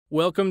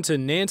Welcome to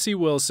Nancy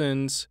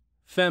Wilson's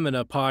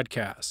Femina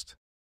podcast.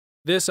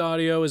 This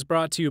audio is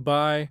brought to you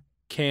by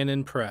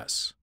Canon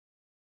Press.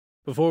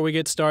 Before we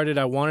get started,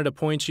 I wanted to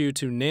point you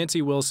to Nancy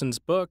Wilson's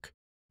book,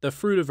 The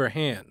Fruit of Her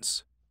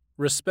Hands,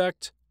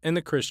 Respect and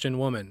the Christian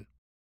Woman.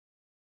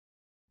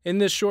 In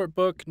this short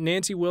book,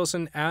 Nancy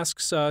Wilson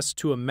asks us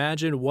to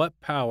imagine what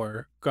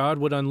power God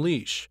would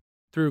unleash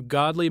through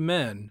godly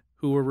men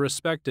who were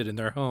respected in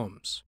their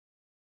homes.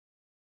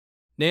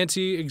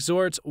 Nancy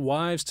exhorts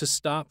wives to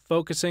stop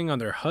focusing on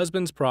their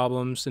husband's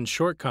problems and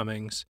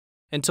shortcomings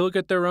and to look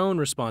at their own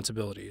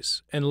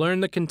responsibilities and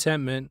learn the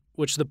contentment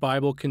which the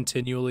Bible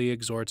continually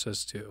exhorts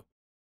us to.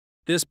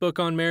 This book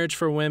on marriage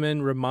for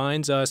women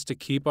reminds us to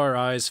keep our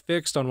eyes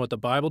fixed on what the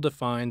Bible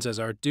defines as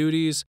our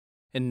duties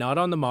and not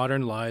on the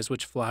modern lies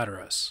which flatter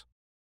us.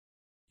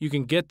 You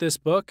can get this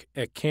book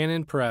at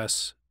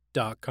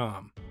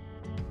canonpress.com.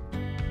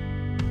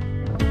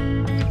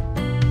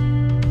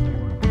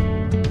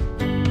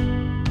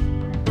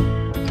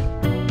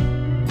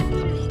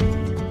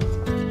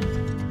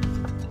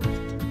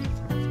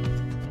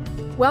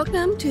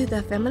 Welcome to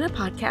the Femina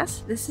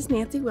podcast. This is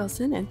Nancy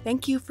Wilson, and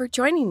thank you for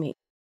joining me.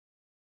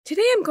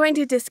 Today I'm going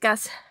to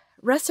discuss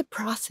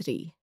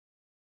reciprocity.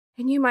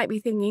 And you might be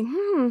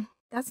thinking,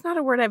 that's not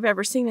a word I've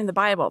ever seen in the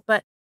Bible,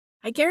 but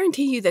I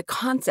guarantee you the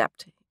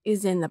concept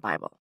is in the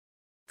Bible.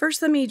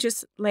 First, let me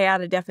just lay out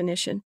a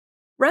definition.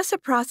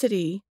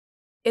 Reciprocity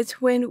is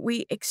when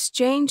we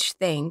exchange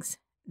things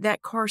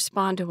that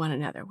correspond to one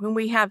another, when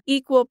we have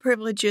equal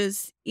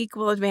privileges,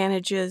 equal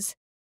advantages,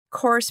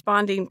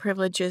 corresponding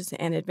privileges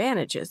and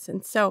advantages.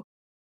 And so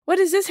what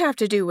does this have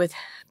to do with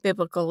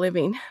biblical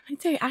living?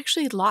 I'd say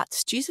actually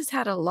lots. Jesus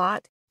had a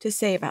lot to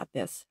say about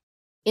this.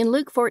 In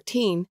Luke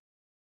 14,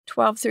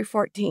 12 through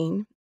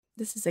 14,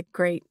 this is a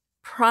great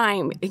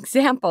prime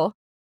example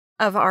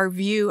of our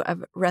view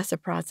of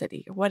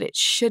reciprocity, what it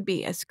should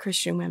be as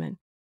Christian women.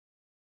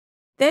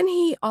 Then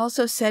he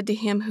also said to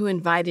him who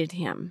invited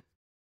him,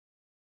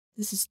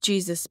 this is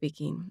Jesus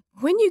speaking,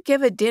 when you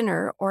give a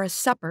dinner or a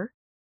supper,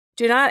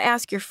 do not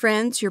ask your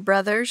friends, your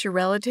brothers, your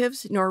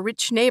relatives, nor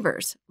rich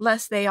neighbors,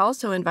 lest they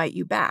also invite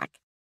you back,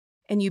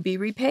 and you be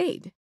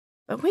repaid.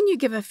 But when you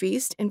give a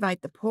feast,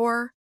 invite the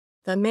poor,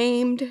 the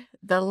maimed,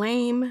 the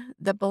lame,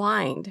 the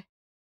blind,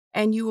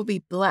 and you will be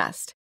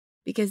blessed,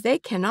 because they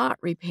cannot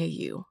repay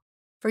you,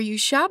 for you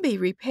shall be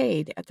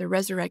repaid at the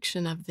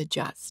resurrection of the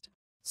just.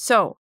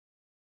 So,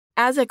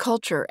 as a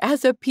culture,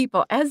 as a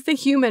people, as the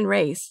human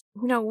race,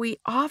 we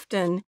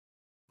often,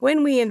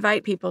 when we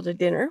invite people to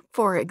dinner,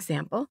 for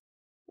example,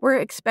 we're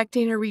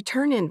expecting a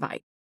return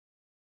invite.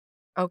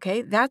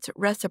 Okay, that's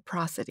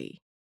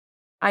reciprocity.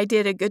 I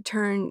did a good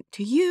turn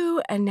to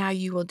you, and now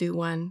you will do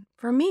one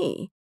for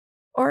me.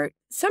 Or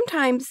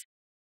sometimes,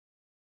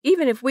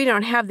 even if we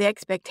don't have the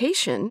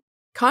expectation,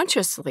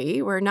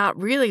 consciously, we're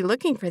not really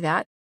looking for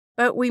that,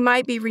 but we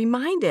might be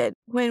reminded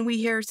when we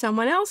hear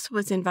someone else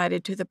was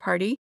invited to the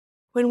party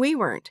when we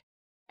weren't.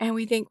 And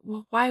we think,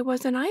 well, why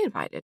wasn't I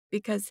invited?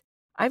 Because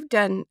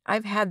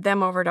I've had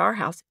them over to our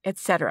house,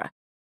 etc.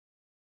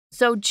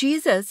 So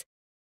Jesus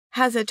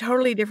has a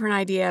totally different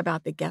idea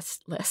about the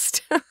guest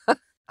list.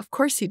 Of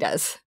course he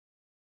does.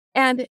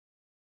 And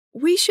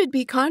we should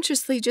be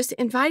consciously just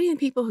inviting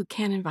people who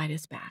can invite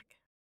us back.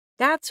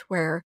 That's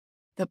where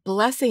the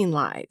blessing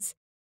lies.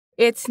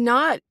 It's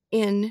not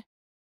in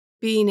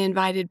being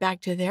invited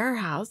back to their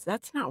house.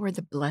 That's not where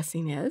the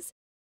blessing is.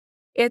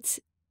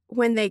 It's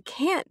when they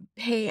can't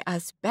pay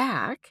us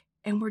back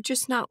and we're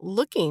just not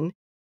looking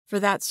for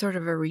that sort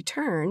of a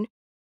return.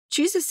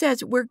 Jesus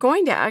says we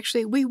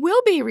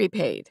will be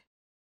repaid.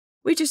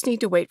 We just need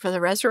to wait for the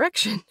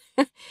resurrection.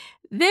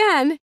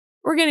 Then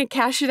we're going to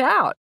cash it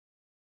out.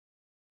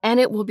 And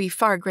it will be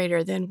far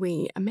greater than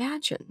we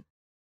imagine.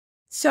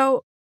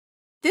 So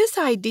this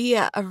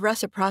idea of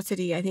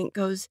reciprocity, I think,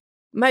 goes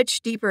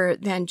much deeper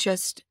than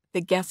just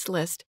the guest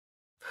list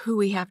of who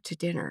we have to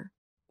dinner.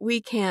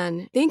 We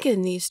can think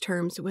in these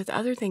terms with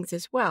other things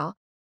as well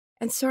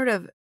and sort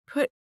of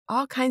put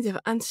all kinds of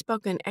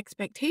unspoken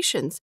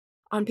expectations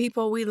on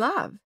people we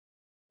love.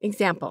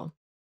 Example,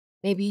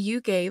 maybe you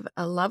gave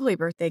a lovely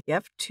birthday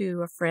gift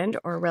to a friend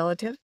or a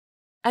relative,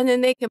 and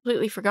then they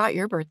completely forgot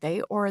your birthday,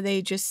 or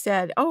they just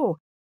said, oh,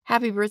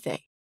 happy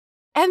birthday.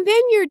 And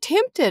then you're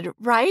tempted,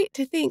 right,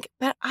 to think,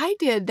 but I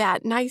did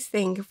that nice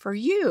thing for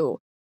you.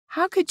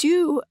 How could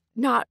you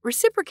not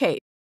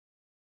reciprocate?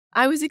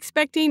 I was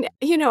expecting,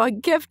 a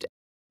gift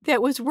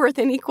that was worth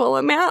an equal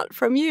amount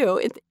from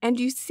you. And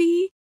you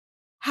see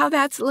how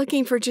that's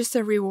looking for just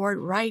a reward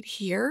right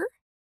here?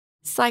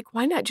 It's like,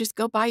 why not just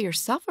go buy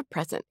yourself a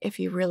present if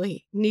you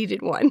really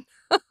needed one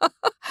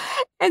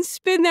and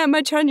spend that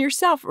much on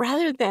yourself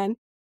rather than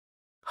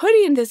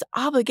putting this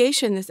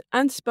obligation, this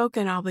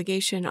unspoken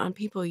obligation on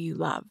people you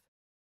love.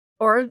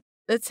 Or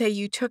let's say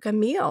you took a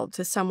meal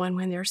to someone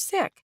when they're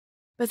sick,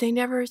 but they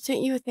never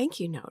sent you a thank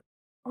you note,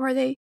 or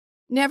they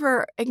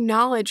never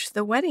acknowledged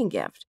the wedding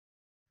gift,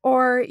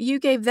 or you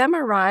gave them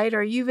a ride,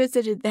 or you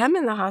visited them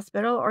in the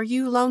hospital, or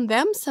you loaned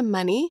them some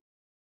money,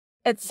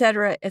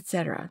 etc.,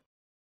 etc.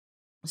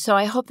 So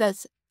I hope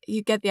that's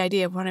you get the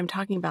idea of what I'm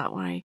talking about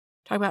when I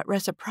talk about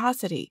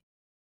reciprocity.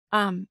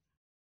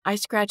 I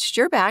scratched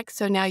your back,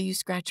 so now you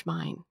scratch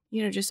mine.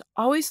 Just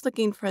always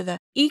looking for the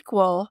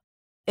equal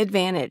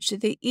advantage,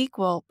 the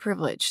equal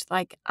privilege.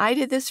 Like, I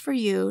did this for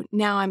you,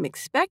 now I'm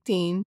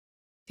expecting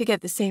to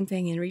get the same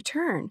thing in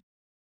return.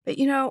 But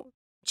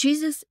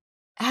Jesus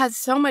has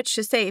so much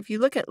to say. If you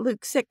look at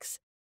Luke 6,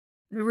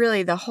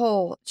 really the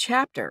whole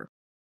chapter,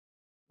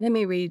 let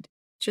me read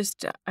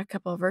just a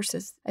couple of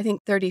verses. I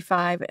think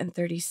 35 and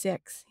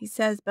 36. He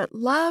says, "But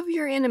love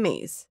your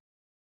enemies,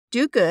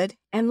 do good,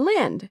 and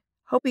lend,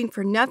 hoping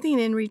for nothing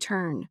in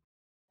return.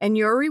 And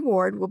your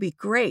reward will be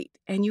great,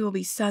 and you will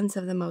be sons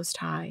of the Most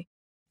High.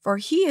 For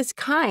he is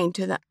kind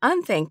to the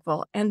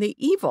unthankful and the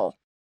evil.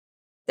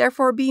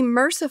 Therefore be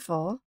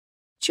merciful,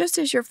 just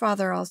as your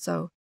Father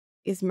also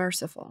is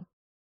merciful."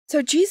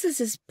 So Jesus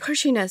is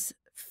pushing us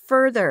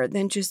further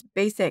than just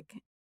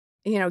basic,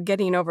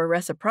 getting over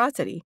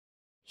reciprocity.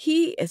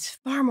 He is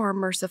far more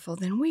merciful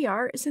than we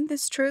are. Isn't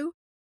this true?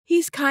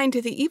 He's kind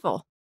to the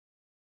evil.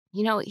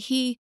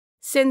 He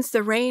sends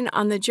the rain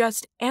on the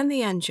just and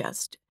the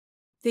unjust.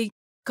 The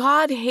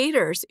God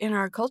haters in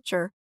our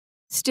culture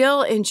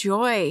still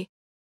enjoy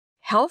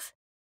health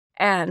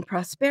and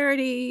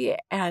prosperity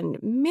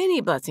and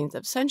many blessings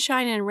of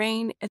sunshine and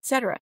rain,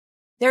 etc.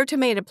 Their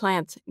tomato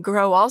plants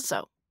grow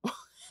also.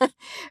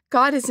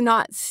 God is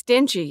not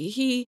stingy.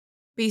 He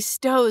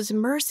bestows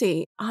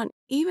mercy on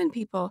even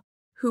people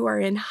who are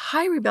in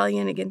high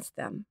rebellion against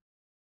them.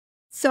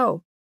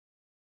 So,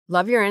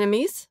 love your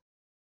enemies.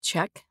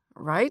 Check,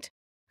 right?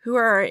 Who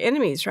are our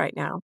enemies right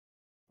now?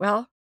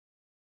 Well,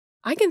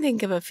 I can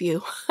think of a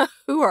few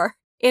who are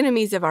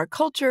enemies of our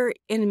culture,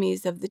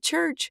 enemies of the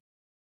church,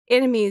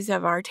 enemies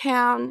of our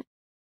town.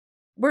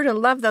 We're to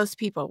love those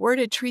people. We're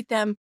to treat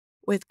them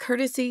with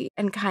courtesy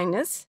and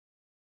kindness.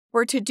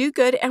 We're to do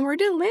good, and we're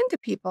to lend to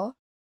people,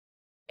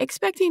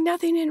 expecting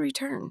nothing in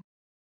return.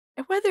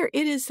 And whether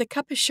it is the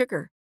cup of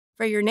sugar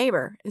for your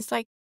neighbor, it's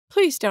like,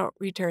 please don't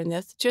return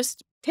this,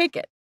 just take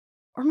it.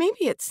 Or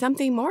maybe it's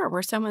something more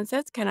where someone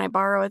says, can I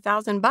borrow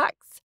 $1,000?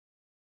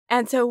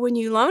 And so when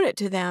you loan it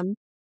to them,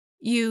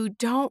 you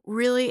don't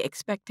really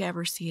expect to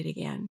ever see it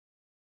again.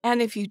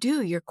 And if you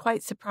do, you're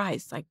quite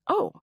surprised, like,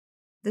 oh,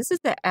 this is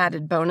the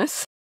added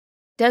bonus.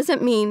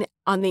 Doesn't mean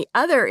on the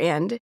other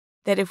end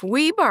that if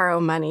we borrow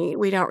money,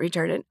 we don't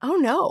return it. Oh,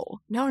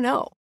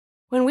 no.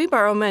 When we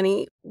borrow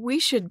money, we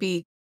should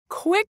be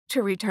quick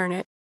to return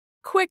it,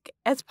 quick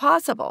as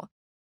possible,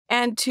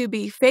 and to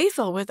be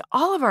faithful with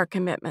all of our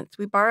commitments.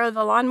 We borrow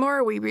the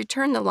lawnmower, we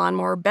return the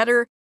lawnmower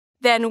better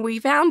than we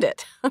found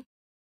it.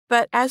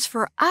 But as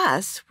for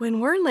us, when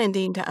we're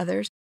lending to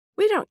others,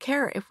 we don't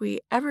care if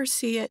we ever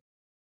see it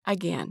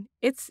again.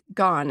 It's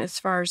gone as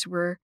far as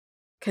we're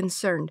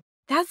concerned.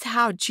 That's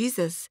how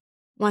Jesus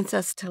wants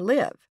us to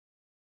live.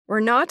 We're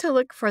not to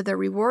look for the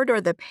reward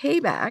or the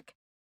payback.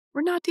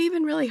 We're not to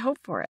even really hope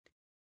for it.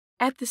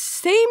 At the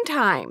same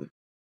time,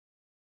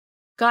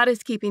 God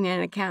is keeping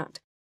an account.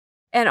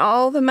 And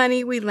all the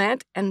money we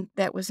lent and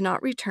that was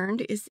not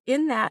returned is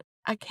in that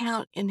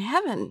account in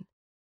heaven,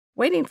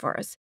 waiting for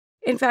us.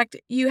 In fact,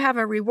 you have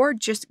a reward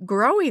just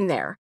growing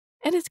there,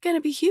 and it's going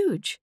to be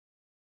huge.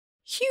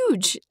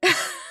 Huge.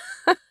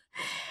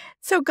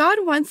 So God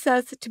wants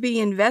us to be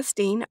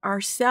investing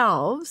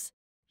ourselves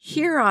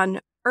here on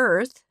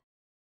earth,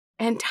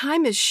 and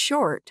time is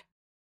short,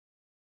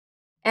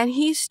 and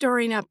He's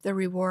storing up the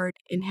reward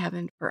in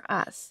heaven for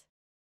us.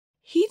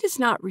 He does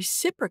not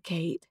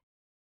reciprocate.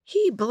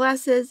 He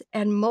blesses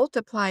and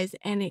multiplies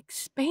and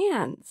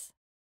expands.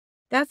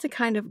 That's the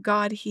kind of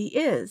God He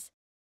is.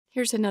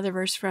 Here's another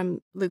verse from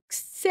Luke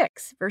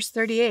 6, verse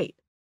 38.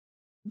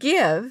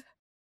 Give,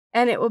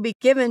 and it will be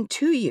given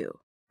to you.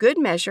 Good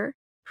measure,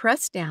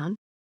 pressed down,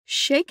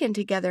 shaken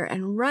together,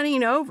 and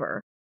running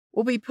over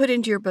will be put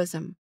into your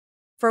bosom.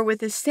 For with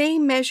the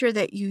same measure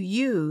that you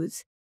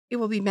use, it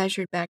will be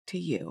measured back to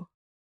you.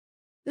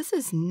 This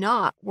is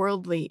not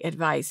worldly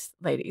advice,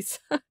 ladies.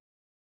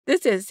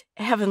 This is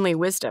heavenly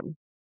wisdom.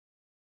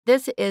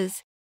 This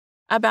is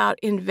about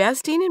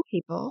investing in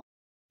people,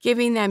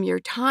 giving them your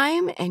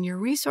time and your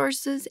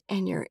resources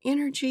and your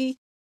energy,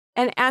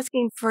 and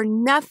asking for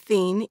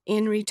nothing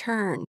in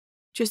return.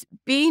 Just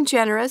being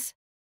generous,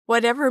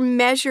 whatever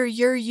measure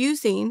you're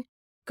using,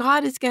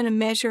 God is going to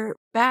measure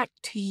back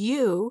to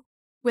you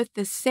with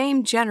the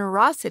same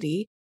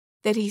generosity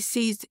that He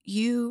sees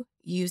you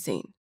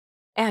using.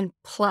 And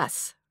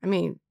plus,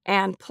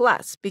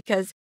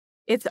 because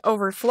it's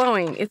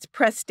overflowing, it's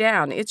pressed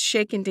down, it's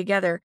shaken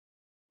together,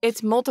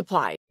 it's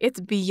multiplied, it's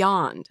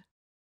beyond.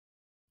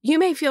 You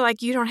may feel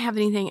like you don't have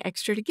anything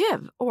extra to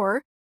give,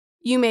 or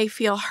you may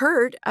feel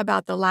hurt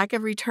about the lack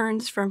of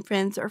returns from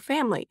friends or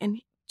family.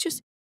 And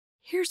just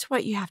here's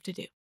what you have to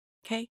do,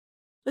 okay?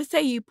 Let's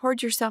say you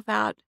poured yourself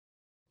out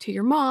to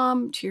your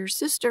mom, to your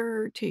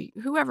sister, to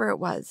whoever it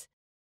was.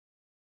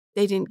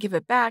 They didn't give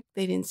it back.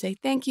 They didn't say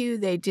thank you.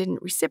 They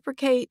didn't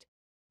reciprocate.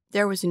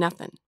 There was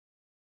nothing.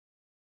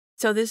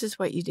 So this is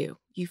what you do.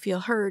 You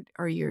feel hurt,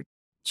 or you're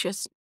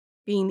just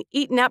being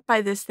eaten up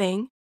by this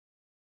thing.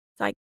 It's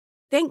like,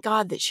 Thank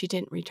God that she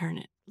didn't return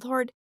it.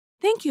 Lord,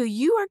 thank you.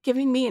 You are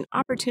giving me an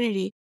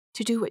opportunity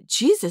to do what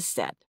Jesus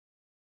said.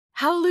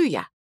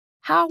 Hallelujah.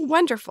 How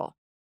wonderful.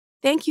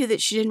 Thank you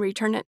that she didn't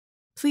return it.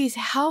 Please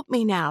help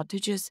me now to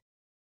just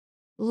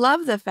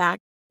love the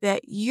fact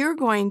that you're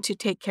going to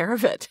take care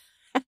of it.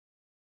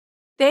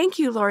 Thank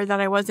you, Lord,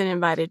 that I wasn't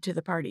invited to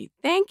the party.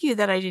 Thank you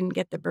that I didn't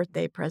get the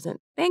birthday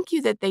present. Thank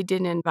you that they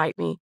didn't invite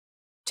me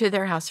to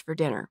their house for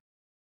dinner.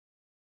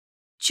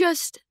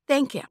 Just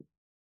thank Him.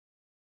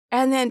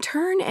 And then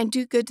turn and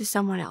do good to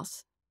someone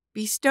else.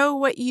 Bestow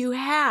what you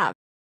have.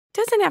 It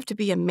doesn't have to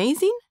be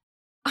amazing.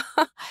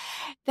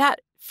 That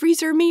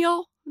freezer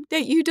meal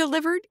that you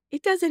delivered,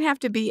 it doesn't have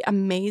to be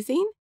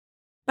amazing,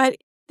 but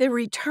the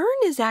return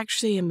is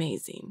actually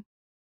amazing.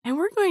 And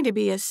we're going to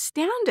be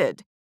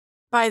astounded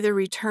by the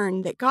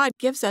return that God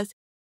gives us.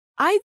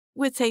 I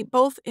would say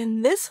both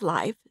in this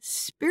life,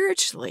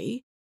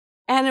 spiritually,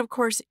 and of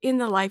course in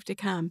the life to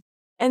come.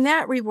 And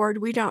that reward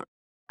we don't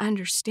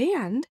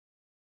understand,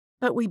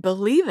 but we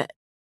believe it.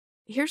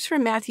 Here's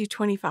from Matthew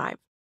 25,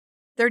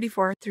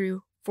 34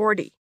 through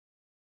 40.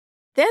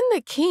 Then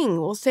the king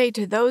will say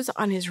to those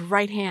on his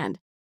right hand,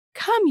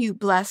 "Come, you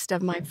blessed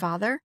of my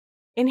Father,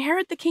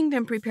 inherit the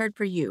kingdom prepared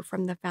for you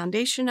from the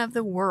foundation of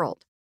the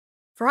world.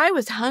 For I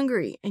was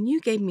hungry, and you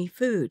gave me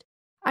food.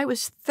 I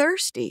was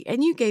thirsty,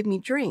 and you gave me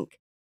drink.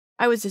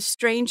 I was a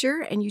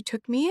stranger, and you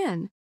took me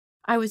in.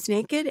 I was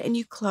naked, and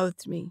you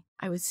clothed me.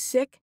 I was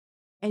sick,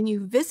 and you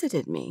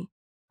visited me.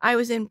 I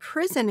was in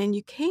prison, and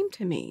you came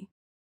to me."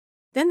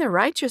 Then the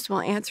righteous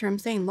will answer him,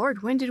 saying,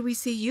 "Lord, when did we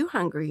see you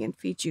hungry and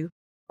feed you,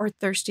 or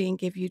thirsty and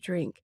give you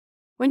drink?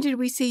 When did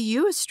we see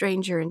you a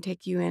stranger and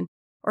take you in,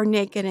 or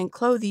naked and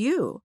clothe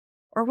you?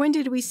 Or when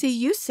did we see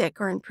you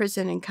sick or in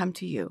prison and come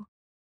to you?"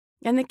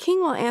 And the king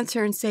will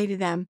answer and say to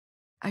them,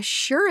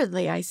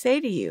 "Assuredly, I say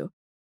to you,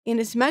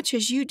 inasmuch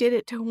as you did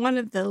it to one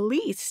of the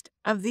least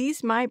of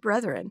these my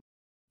brethren,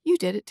 you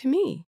did it to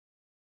me."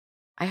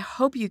 I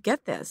hope you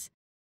get this.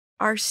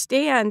 Our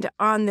stand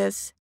on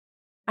this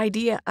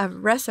idea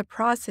of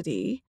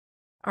reciprocity,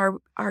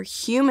 our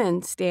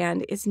human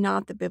stand, is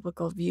not the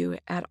biblical view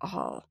at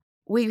all.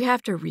 We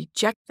have to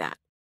reject that.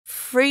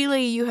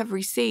 Freely you have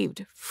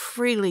received,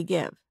 freely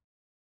give.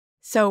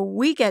 So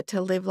we get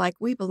to live like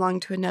we belong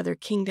to another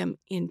kingdom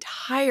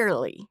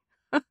entirely,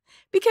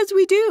 because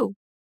we do.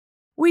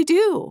 We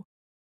do.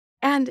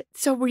 And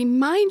so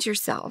remind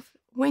yourself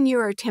when you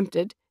are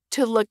tempted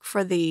to look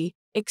for the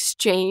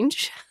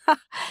exchange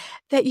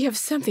that you have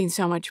something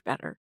so much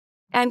better.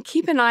 And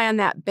keep an eye on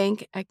that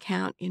bank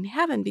account in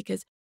heaven,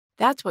 because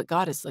that's what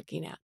God is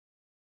looking at.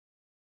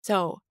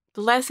 So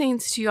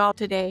blessings to you all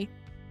today,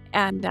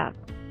 and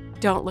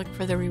don't look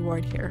for the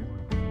reward here.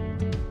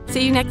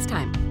 See you next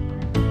time.